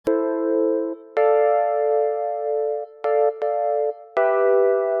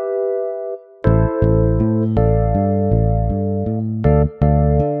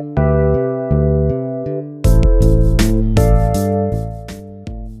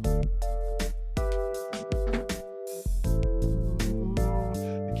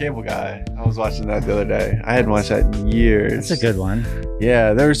Cable Guy. I was watching that the other day. I hadn't watched that in years. That's a good one.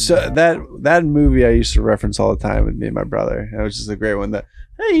 Yeah, there's that movie I used to reference all the time with me and my brother. It was just a great one. That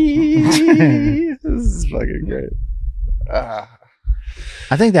hey, this is fucking great. I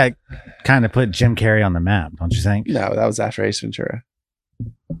think that kind of put Jim Carrey on the map, don't you think? No, that was after Ace Ventura.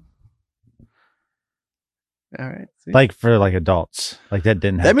 All right. See? Like for like adults, like that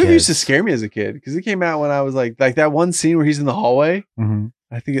didn't have That movie kids. used to scare me as a kid because it came out when I was like that one scene where he's in the hallway. Mm-hmm.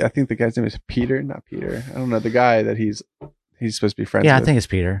 I think the guy's name is Peter, not Peter. I don't know the guy that he's supposed to be friends. Yeah, with. I think it's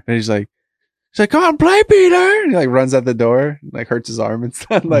Peter. And he's like, come on, play, Peter. And he like runs out the door, and, like hurts his arm and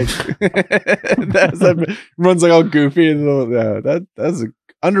stuff. Like that runs like all goofy and that's an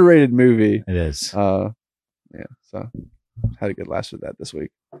underrated movie. It is. Yeah. So had a good laugh with that this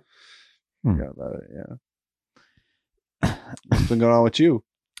week. Forgot about it. Yeah. What's been going on with you?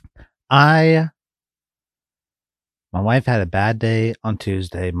 My wife had a bad day on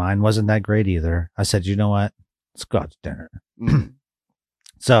Tuesday. Mine wasn't that great either. I said, you know what? Let's go out to dinner.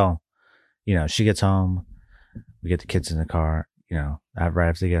 So, she gets home. We get the kids in the car. Right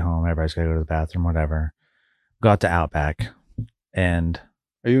after they get home, everybody's got to go to the bathroom, whatever. Go out to Outback. And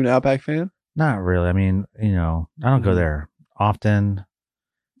are you an Outback fan? Not really. I mean, I don't go there often.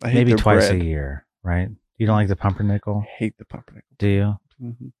 Maybe twice a year, right? You don't like the pumpernickel? I hate the pumpernickel. Do you?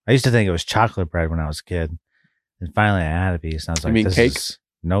 Mm-hmm. I used to think it was chocolate bread when I was a kid. And finally I had a piece. And I was like, you mean this cake?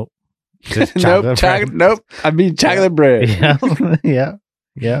 Nope. Nope. I mean chocolate bread. Yeah.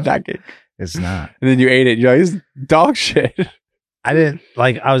 Not cake. It's not. And then you ate it. You're like, it's dog shit. I didn't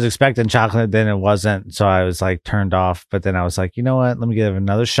I was expecting chocolate, then it wasn't. So I was like turned off. But then I was like, you know what? Let me give it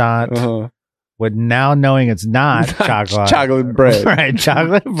another shot. Uh-huh. With now knowing it's not chocolate. Chocolate bread. Right.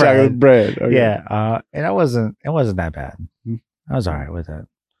 Chocolate bread. Chocolate bread. Okay. Yeah. And it wasn't that bad. I was all right with it.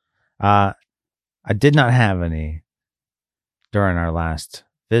 I did not have any during our last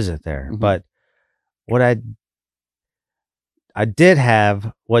visit there, Mm-hmm. but what I did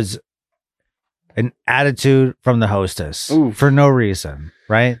have was an attitude from the hostess. Oof. For no reason,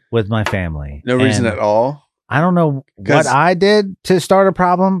 right? With my family. No reason at all. I don't know what I did to start a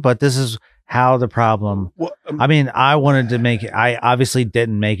problem, but this is how the problem. I mean, I wanted to make it. I obviously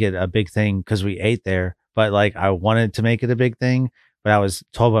didn't make it a big thing because we ate there, but like I wanted to make it a big thing. But I was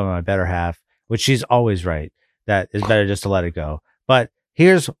told by my better half, which she's always right, that it's better just to let it go. But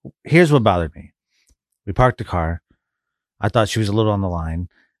here's what bothered me. We parked the car. I thought she was a little on the line,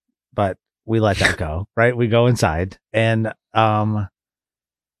 but we let that go. Right? We go inside, and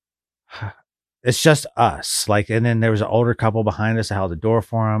it's just us. And then there was an older couple behind us. I held the door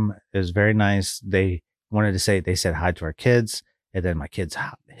for them. It was very nice. They said hi to our kids, and then my kids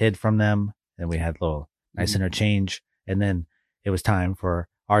hid from them, and we had a little nice interchange, and then it was time for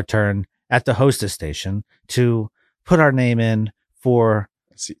our turn at the hostess station to put our name in for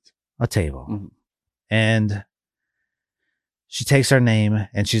a table. Mm-hmm. And she takes our name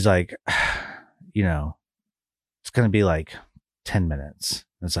and she's like, it's going to be like 10 minutes.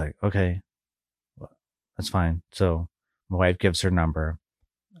 And it's like, okay, well, that's fine. So my wife gives her number.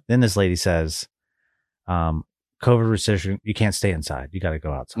 Then this lady says, COVID restriction, you can't stay inside. You got to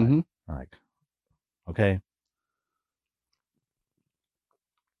go outside. Mm-hmm. I'm like, okay.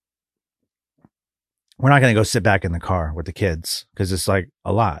 We're not going to go sit back in the car with the kids because it's like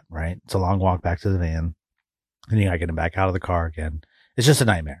a lot, right? It's a long walk back to the van. And you got to get them back out of the car again. It's just a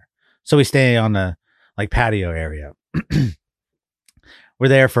nightmare. So we stay on the patio area. We're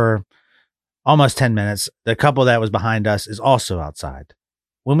there for almost 10 minutes. The couple that was behind us is also outside.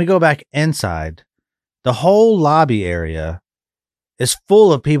 When we go back inside, the whole lobby area is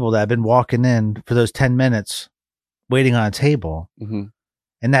full of people that have been walking in for those 10 minutes waiting on a table. Mm-hmm.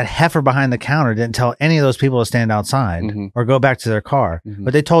 And that heifer behind the counter didn't tell any of those people to stand outside or go back to their car. Mm-hmm.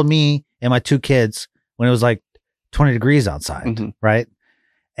 But they told me and my two kids when it was like 20 degrees outside, right?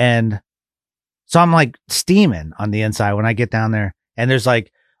 And so I'm like steaming on the inside when I get down there. And there's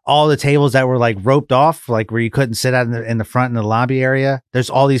like all the tables that were like roped off, like where you couldn't sit out in the front in the lobby area.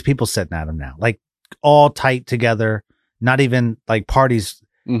 There's all these people sitting at them now, like all tight together, not even like parties.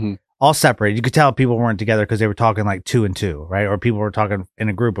 Mm-hmm. All separated. You could tell people weren't together because they were talking like 2 and 2, right? Or people were talking in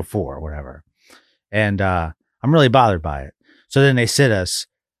a group of 4 or whatever. And I'm really bothered by it. So then they sit us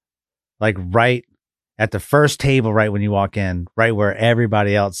like right at the first table, right when you walk in, right where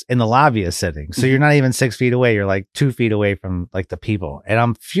everybody else in the lobby is sitting. So you're not even 6 feet away. You're like 2 feet away from like the people. And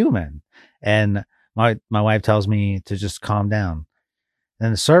I'm fuming. And my wife tells me to just calm down.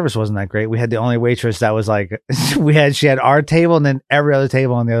 And the service wasn't that great. We had the only waitress that was like, she had our table and then every other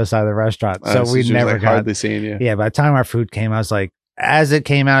table on the other side of the restaurant. So we never got hardly seeing you. Yeah. By the time our food came, I was like, as it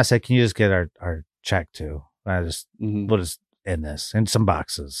came out, I said, can you just get our check too? I just, we'll just in this, in some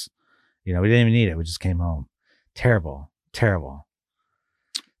boxes. You know, we didn't even need it. We just came home. Terrible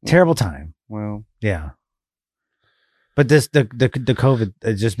time. Well, Yeah. But this the COVID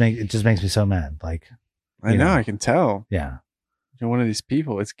it just makes me so mad. Like, I know, I can tell. Yeah. You're one of these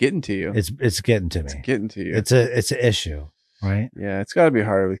people. It's getting to you. It's getting to me. It's getting to you. It's an issue, right? Yeah, it's got to be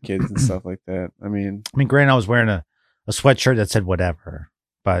harder with kids and stuff like that. I mean, granted, I was wearing a sweatshirt that said whatever,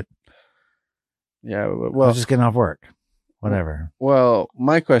 but yeah, I well, was just getting off work. Whatever. Well,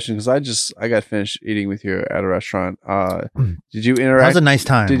 my question, because I got finished eating with you at a restaurant. Did you interact? That was a nice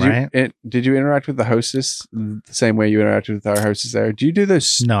time, right? Did you interact with the hostess the same way you interacted with our hostess there? Do you do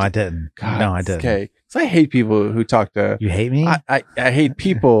this? No, I didn't. God, no, I didn't. Okay, because I hate people who talk to. You hate me? I hate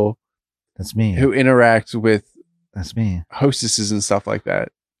people. That's me. Who interact with. That's me. Hostesses and stuff like that.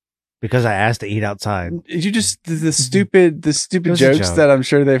 Because I asked to eat outside. You just the stupid jokes that I'm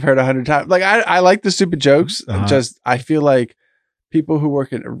sure they've heard 100 times. Like I like the stupid jokes. Just I feel like people who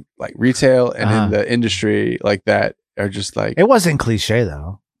work in like retail and in the industry like that are just like, it wasn't cliche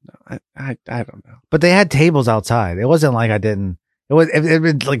though. No, I don't know. But they had tables outside. It wasn't like I didn't. It'd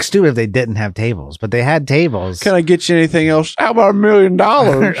been like stupid if they didn't have tables, but they had tables. Can I get you anything else? How about $1 million?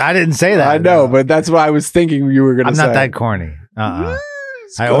 I didn't say that. I know, but that's what I was thinking you were going to say. I'm not that corny.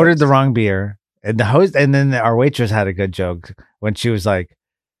 I ordered the wrong beer, and the host, and then our waitress had a good joke when she was like,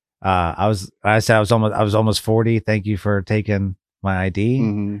 I said I was almost 40. Thank you for taking my ID.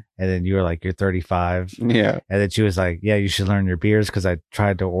 Mm-hmm. And then you were like, you're 35. Yeah. And then she was like, yeah, you should learn your beers because I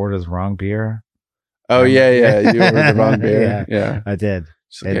tried to order the wrong beer. Oh yeah. You ordered the wrong beer. Yeah. I did.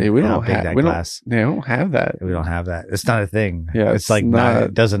 Okay, we don't have that. We don't have that. We don't have that. It's not a thing. Yeah. It's like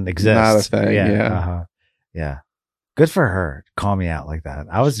it doesn't exist. Not a thing. Yeah. Uh-huh. Yeah. Good for her. Call me out like that.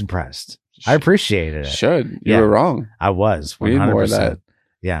 I was impressed. I appreciated it. You were wrong. I was 100%. We need more of that.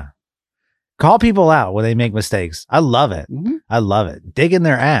 Yeah. Call people out when they make mistakes. I love it. Mm-hmm. I love it. Dig in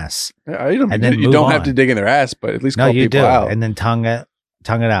their ass. Yeah, you don't have to dig in their ass, but at least call people out. And then tongue it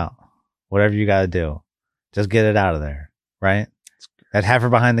out. Whatever you got to do. Just get it out of there. Right? That heifer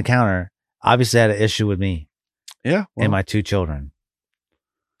behind the counter obviously had an issue with me. Yeah. Well, and my 2 children.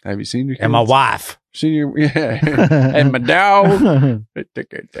 Have you seen your kids? And my wife. And my dog.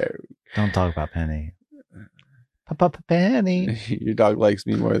 Don't talk about Penny. Papa Penny. Your dog likes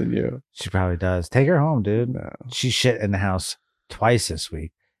me more than you. She probably does. Take her home, dude. No. She shit in the house twice this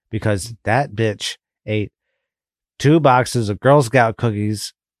week because that bitch ate 2 boxes of Girl Scout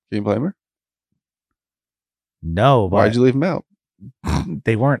cookies. Can you blame her? No. But why'd you leave them out?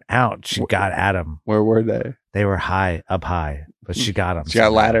 They weren't out. She got at them. Where were they? They were up high, but she got them. She got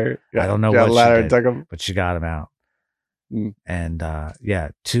a ladder. I don't know what she did, and but she got them out. Mm. And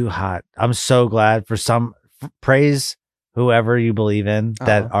too hot. I'm so glad for some praise whoever you believe in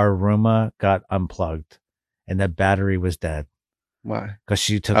that our Roomba got unplugged and the battery was dead. Why? Because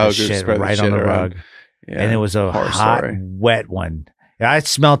she took a shit right on the rug. Yeah, and it was a hot, wet one. And I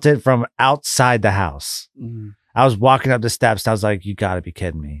smelt it from outside the house. Mm. I was walking up the steps. And I was like, you got to be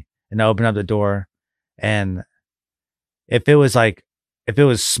kidding me. And I opened up the door. And if it was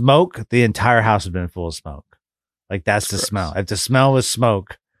smoke, the entire house would have been full of smoke. Like that's the smell. If the smell was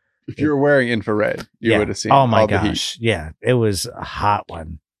smoke. If you were wearing infrared, you would have seen. Oh my gosh. Yeah. It was a hot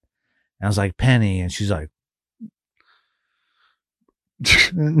one. And I was like, Penny. And she's like,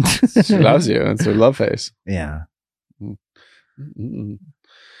 she loves you. It's her love face. Yeah. Mm-mm.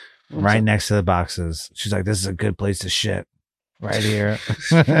 Right next to the boxes. She's like, this is a good place to shit. Right here.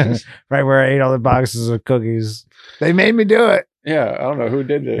 Right where I ate all the boxes of cookies. They made me do it. Yeah. I don't know who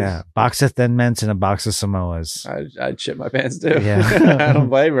did this. Yeah. Box of Thin Mints and a box of Samoas. I'd shit my pants too. Yeah. I don't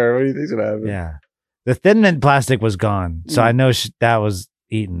blame her. What do you think's gonna happen? Yeah. The Thin Mint plastic was gone. So I know that was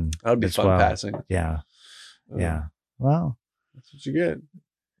eaten. That would be fun passing. Yeah. Yeah. Well, that's what you get.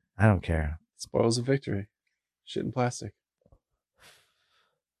 I don't care. Spoils of victory. Shit in plastic.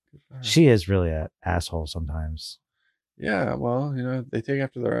 She is really an asshole sometimes. Yeah, well, they take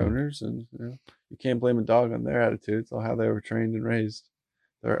after their owners, and you can't blame a dog on their attitudes or how they were trained and raised.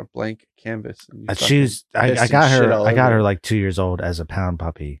 They're a blank canvas. And I got her like 2 years old as a pound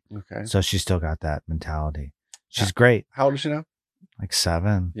puppy. Okay, so she still got that mentality. She's great. How old is she now? Like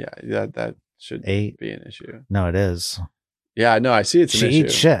 7. Yeah, that should 8 be an issue. No, it is. Yeah, no, I see it's an issue. She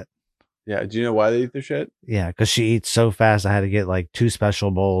eats shit. Yeah, do you know why they eat their shit? Yeah, because she eats so fast. I had to get like 2 special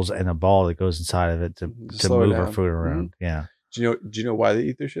bowls and a ball that goes inside of it to move her food around. Mm-hmm. Yeah. Do you know why they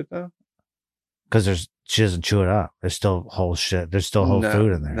eat their shit though? Because she doesn't chew it up. There's still whole shit. There's still whole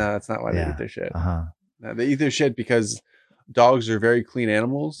food in there. No, that's not why they eat their shit. No, they eat their shit because dogs are very clean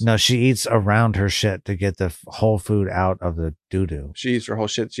animals. No, she eats around her shit to get the whole food out of the doo doo. She eats her whole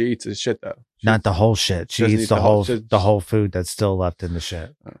shit. She eats his shit though. Not the whole shit. She eats the whole food that's still left in the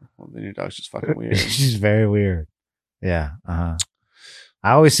shit. Well, then your dog's just fucking weird. She's very weird. Yeah. I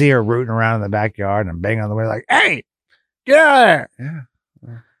always see her rooting around in the backyard and banging on the way like, "Hey, get out of there!"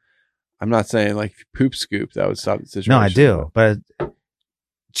 Yeah. I'm not saying like if you poop scoop that would stop the situation. No, I do, but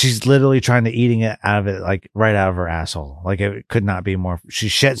she's literally trying to eating it out of it, like right out of her asshole. Like it could not be more. She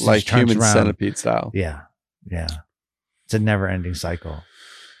shits like human centipede style. Yeah, yeah. It's a never-ending cycle.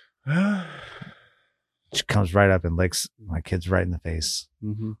 She comes right up and licks my kids right in the face.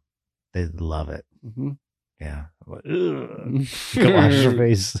 Mm-hmm. They love it. Mm-hmm. Yeah. You can wash your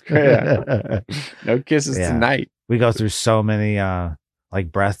face. Yeah. No kisses tonight. We go through so many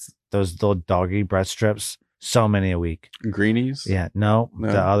like those little doggy breath strips. So many a week. Greenies? Yeah. No.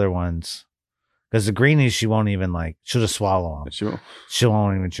 The other ones. Because the greenies, she won't even like, she'll just swallow them. She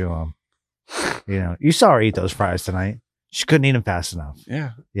won't even chew them. You know, you saw her eat those fries tonight. She couldn't eat them fast enough.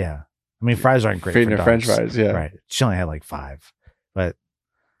 Yeah. Yeah. I mean, fries aren't great feeding for her dogs. French fries, yeah. Right. She only had like 5. But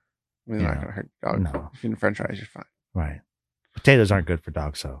I mean, they're not going to hurt dogs. No. Feeding French fries, you're fine. Right. Potatoes aren't good for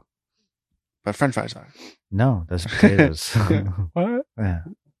dogs, though. But French fries are. No, those potatoes. What? Yeah.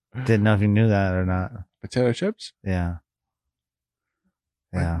 Didn't know if you knew that or not. Potato chips? Yeah.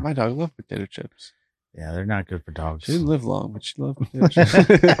 Yeah. My dog loved potato chips. Yeah, they're not good for dogs. She didn't live long, but she loved potato chips.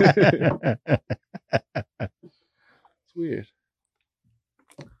 It's weird.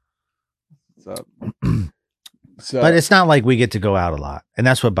 What's up? But it's not like we get to go out a lot. And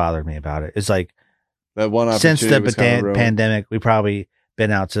that's what bothered me about it. It's like that one since the pandemic, we probably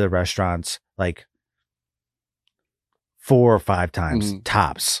been out to the restaurants like 4 or 5 times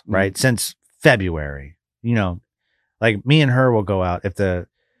tops, right? Since February, you know, like me and her will go out if the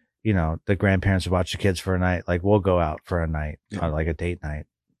grandparents would watch the kids for a night, like we'll go out for a night, like a date night,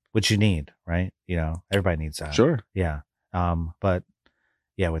 which you need, right? You know, everybody needs that. Sure. Yeah. But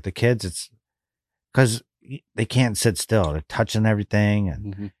yeah, with the kids, it's because they can't sit still. They're touching everything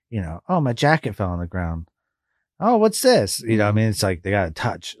and, you know, oh, my jacket fell on the ground. Oh, what's this? You know, I mean, it's like they got to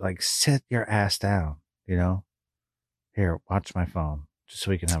touch, like sit your ass down, you know, here, watch my phone just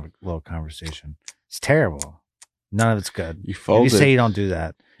so we can have a little conversation. It's terrible. None of it's good. You folded. If you say you don't do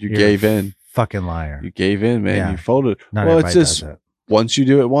that. You gave in. Fucking liar. You gave in, man. Yeah. You folded. Not well, it's just once you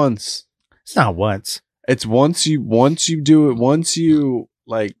do it once. It's not once. It's once you do it, once you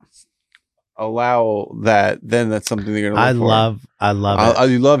like allow that, then that's something they're gonna look for. I love it.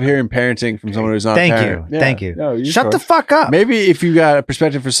 You love hearing parenting from someone who's not a parent. Thank you. No, shut the fuck up. Maybe if you got a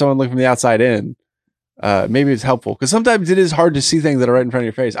perspective for someone looking from the outside in, maybe it's helpful because sometimes it is hard to see things that are right in front of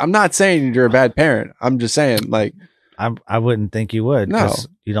your face. I'm not saying you're a bad parent. I'm just saying like I wouldn't think you would because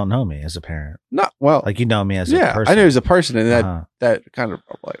you don't know me as a parent. Not well, like you know me as a person. I know as a person, and that kind of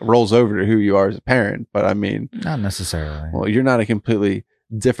like rolls over to who you are as a parent. But I mean, not necessarily. Well, you're not a completely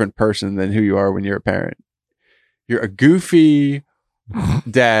different person than who you are when you're a parent. You're a goofy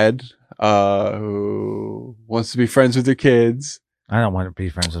dad who wants to be friends with your kids. I don't want to be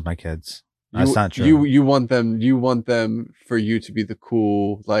friends with my kids. That's not true. You want them for you to be the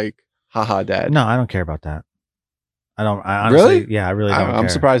cool like haha dad. No, I don't care about that. I honestly, really? Yeah, I really don't. I'm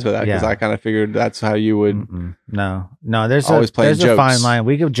surprised by that because I kind of figured that's how you would. No. There's a fine line.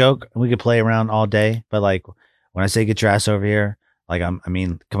 We could joke, we could play around all day, but like when I say get your ass over here, like I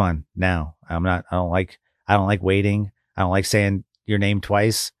mean, come on now. I don't like waiting. I don't like saying your name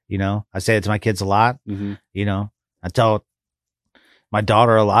twice. You know, I say it to my kids a lot. You know, I tell my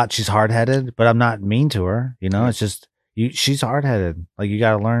daughter a lot. She's hard headed, but I'm not mean to her. You know, it's just she's hard headed. Like you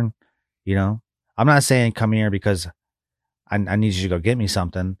got to learn. You know, I'm not saying come here because I need you to go get me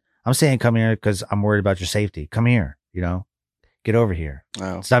something. I'm saying come here because I'm worried about your safety. Come here, you know, get over here.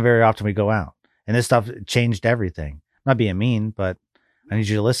 Oh. It's not very often we go out. And this stuff changed everything. I'm not being mean, but I need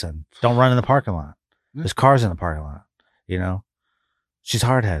you to listen. Don't run in the parking lot. There's cars in the parking lot, you know. She's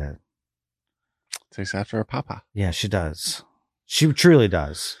hard-headed. Takes after her papa. Yeah, she does. She truly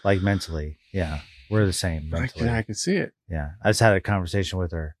does, like mentally. Yeah, we're the same mentally. I can see it. Yeah, I just had a conversation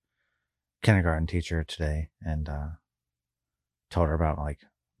with her kindergarten teacher today and told her about like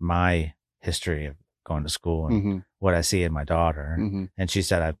my history of going to school and what I see in my daughter. And she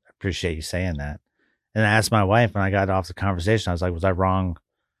said, I appreciate you saying that. And I asked my wife when I got off the conversation, I was like, was I wrong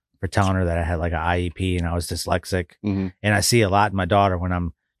for telling her that I had like an IEP and I was dyslexic? And I see a lot in my daughter when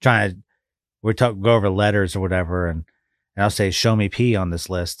I'm trying to go over letters or whatever. And I'll say, show me P on this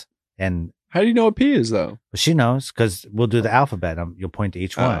list. And how do you know what P is though? Well, she knows because we'll do the alphabet. You'll point to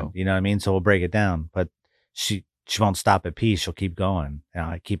each one, you know what I mean? So we'll break it down, but she won't stop at P. She'll keep going. And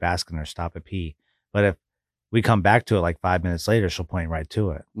I keep asking her, stop at P. But if we come back to it like 5 minutes later, she'll point right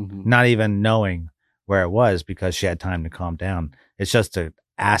to it. Not even knowing where it was because she had time to calm down. It's just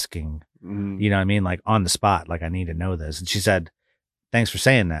asking You know what I mean? Like on the spot, like I need to know this. And she said, thanks for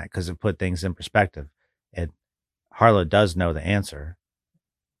saying that because it put things in perspective. And Harlow does know the answer,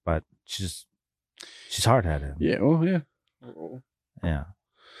 but she's hard-headed. Yeah. Oh, yeah. Yeah.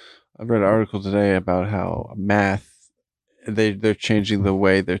 I read an article today about how math, they're changing the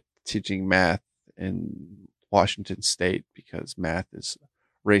way they're teaching math in Washington State because math is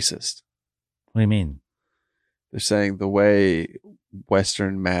racist. What do you mean? They're saying the way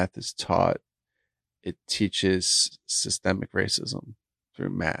Western math is taught, it teaches systemic racism through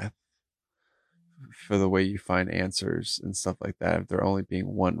math for the way you find answers and stuff like that. If there only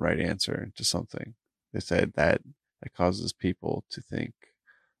being one right answer to something, they said that causes people to think.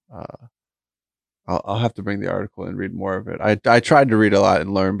 I'll have to bring the article and read more of it. I tried to read a lot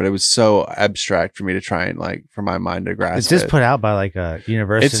and learn, but it was so abstract for me to try and like for my mind to grasp. Is this put out by like a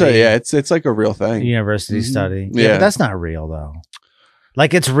university? It's like a real thing. University study. Yeah, but that's not real though.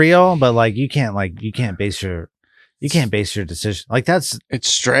 Like it's real, but like you can't base your decision. Like it's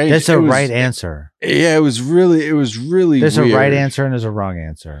strange. That's right answer. Yeah, it was really there's weird. A right answer and there's a wrong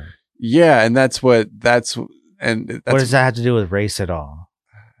answer. Yeah, and what does that have to do with race at all?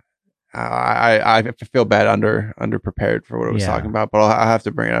 I feel bad underprepared for what it was talking about, but I'll have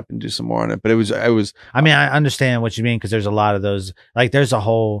to bring it up and do some more on it. But it was. I mean, I understand what you mean because there's a lot of those. Like, there's a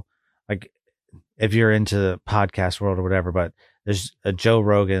whole like, if you're into the podcast world or whatever, but there's a Joe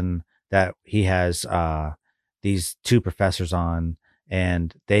Rogan that he has these two professors on,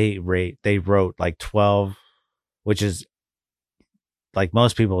 and they wrote like 12, which is like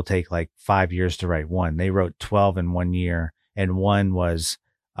most people take like 5 years to write one. They wrote 12 in 1 year, and one was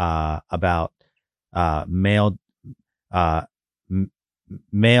about male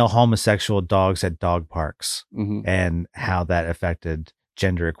homosexual dogs at dog parks and how that affected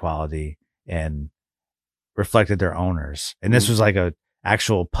gender equality and reflected their owners. And this was like a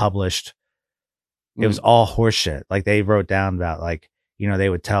actual published, it was all horseshit. Like they wrote down about like, you know, they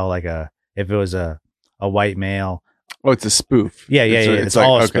would tell like if it was a white male. Oh, it's a spoof. Yeah. It's like,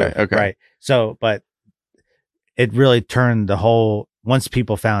 all a spoof. Okay. Right. So, but it really turned the whole, once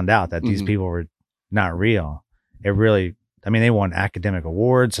people found out that these people were not real, it really, I mean, they won academic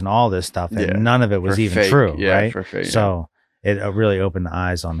awards and all this stuff, and none of it was even true, right? For fake, so it really opened the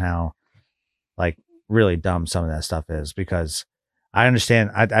eyes on how, like, really dumb some of that stuff is. Because I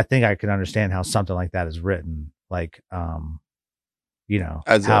understand, I think I can understand how something like that is written, like, you know,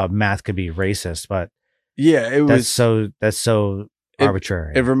 how math could be racist, but that's so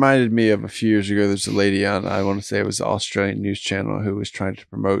arbitrary. It reminded me of a few years ago. There's a lady on, I want to say it was the Australian news channel, who was trying to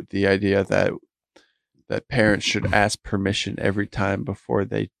promote the idea that parents should ask permission every time before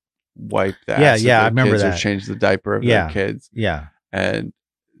they wipe the ass of their I remember kids that. Or change the diaper of their kids. Yeah, and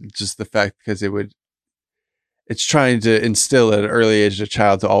just the fact because it's trying to instill at an early age the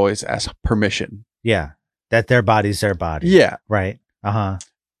child to always ask permission. Yeah, that their body's their body. Yeah, right.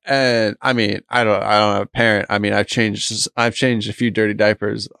 And I mean, I don't have a parent. I mean, I've changed a few dirty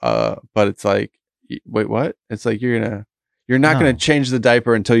diapers. But it's like, wait, what? It's like you're not gonna change the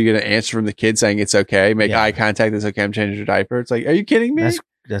diaper until you get an answer from the kid saying it's okay. Make eye contact. It's okay. I'm changing your diaper. It's like, are you kidding me?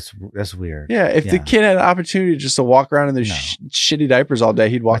 That's weird. Yeah. If the kid had an opportunity just to walk around in their shitty diapers all day,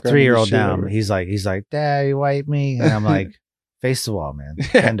 he'd walk around. 3-year-old now. He's like, Dad, you wipe me, and I'm like, face the wall, man.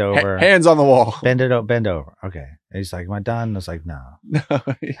 Bend over. Hands on the wall. Bend over. Okay. And he's like, am I done? I was like, no.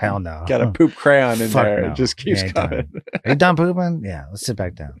 Hell no. Got a poop crayon in there. No. It just keeps coming. Are you done pooping? Yeah, let's sit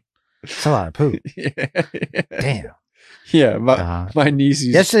back down. It's a lot of poop. Damn. Yeah, my niece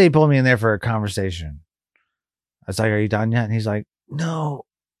yesterday he pulled me in there for a conversation. I was like, are you done yet? And he's like, no.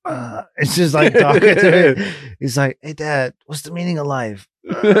 It's just like talking to me. He's like, hey, Dad, what's the meaning of life?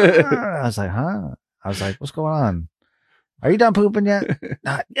 I was like, huh? I was like, what's going on? Are you done pooping yet?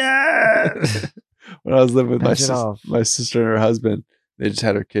 Not yet. When I was living with my sister and her husband, they just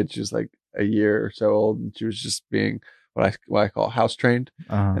had her kid. She was like a year or so old, and she was just being what I call house trained.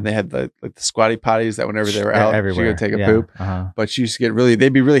 And they had the squatty potties that whenever they were out, she would take a poop. But she used to get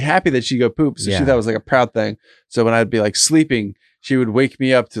they'd be really happy that she'd go poop. So she thought it was like a proud thing. So when I'd be like sleeping, she would wake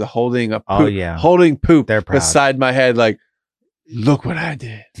me up to holding poop beside my head, like, look what I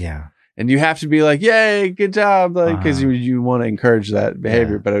did. Yeah. And you have to be like, yay, good job. Like, because you want to encourage that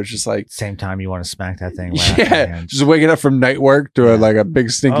behavior. But it was just like, same time you want to smack that thing. Just waking up from night work to a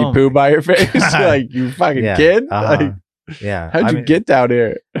big stinky poo by your face. Like, you fucking kid. Like, how'd you get down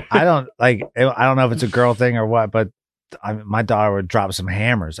here? I don't know if it's a girl thing or what, but my daughter would drop some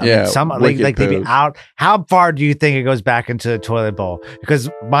hammers. I mean, some they'd be out. How far do you think it goes back into the toilet bowl? Because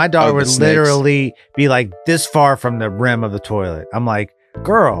my daughter would literally be like this far from the rim of the toilet. I'm like,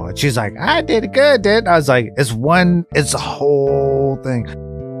 girl. And she's like, I did it good, dude. I was like, it's a whole thing.